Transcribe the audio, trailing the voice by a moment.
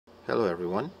Hello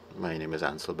everyone, my name is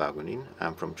Ansel Bagunin.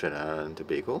 I'm from Trinidad and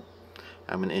Tobago.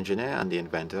 I'm an engineer and the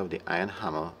inventor of the Iron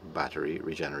Hammer battery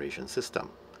regeneration system.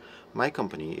 My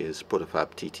company is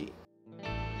Protofab TT.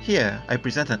 Here, I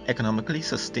present an economically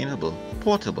sustainable,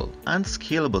 portable, and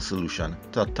scalable solution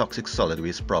to a toxic solid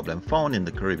waste problem found in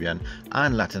the Caribbean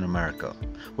and Latin America,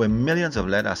 where millions of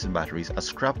lead-acid batteries are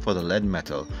scrapped for the lead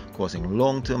metal, causing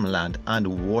long-term land and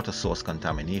water source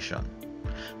contamination.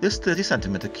 This 30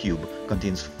 cm cube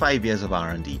contains 5 years of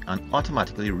R&D and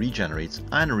automatically regenerates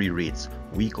and re-rates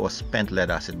weak or spent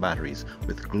lead-acid batteries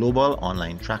with global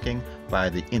online tracking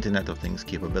via the Internet of Things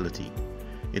capability.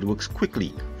 It works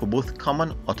quickly for both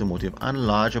common automotive and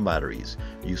larger batteries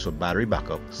used for battery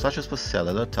backup, such as for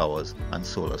cellular towers and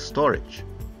solar storage.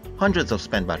 Hundreds of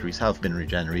spent batteries have been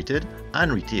regenerated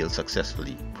and retailed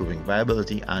successfully, proving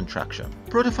viability and traction.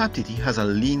 Protofab TT has a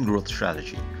lean growth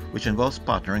strategy, which involves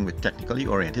partnering with technically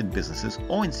oriented businesses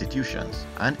or institutions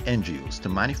and NGOs to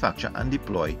manufacture and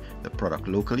deploy the product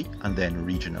locally and then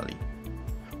regionally.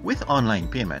 With online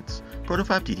payments,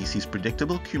 Protofab TT sees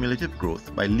predictable cumulative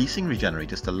growth by leasing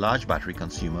regenerators to large battery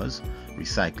consumers,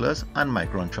 recyclers, and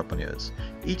micro-entrepreneurs.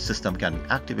 Each system can be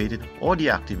activated or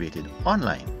deactivated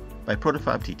online by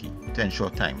Protofab TT to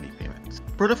ensure timely payments.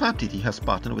 Protofab TT has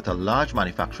partnered with a large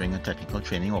manufacturing and technical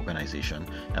training organization,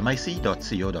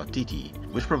 mic.co.tt,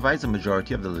 which provides the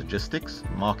majority of the logistics,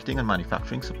 marketing, and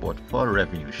manufacturing support for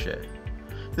revenue share.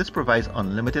 This provides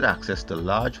unlimited access to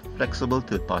large, flexible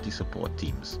third-party support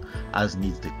teams, as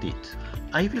needs dictate.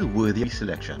 I feel worthy of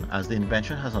selection as the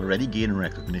invention has already gained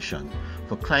recognition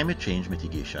for climate change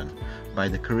mitigation by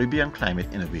the Caribbean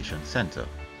Climate Innovation Center,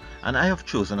 and I have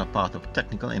chosen a path of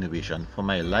technical innovation for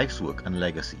my life's work and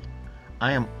legacy.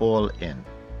 I am all in.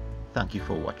 Thank you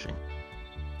for watching.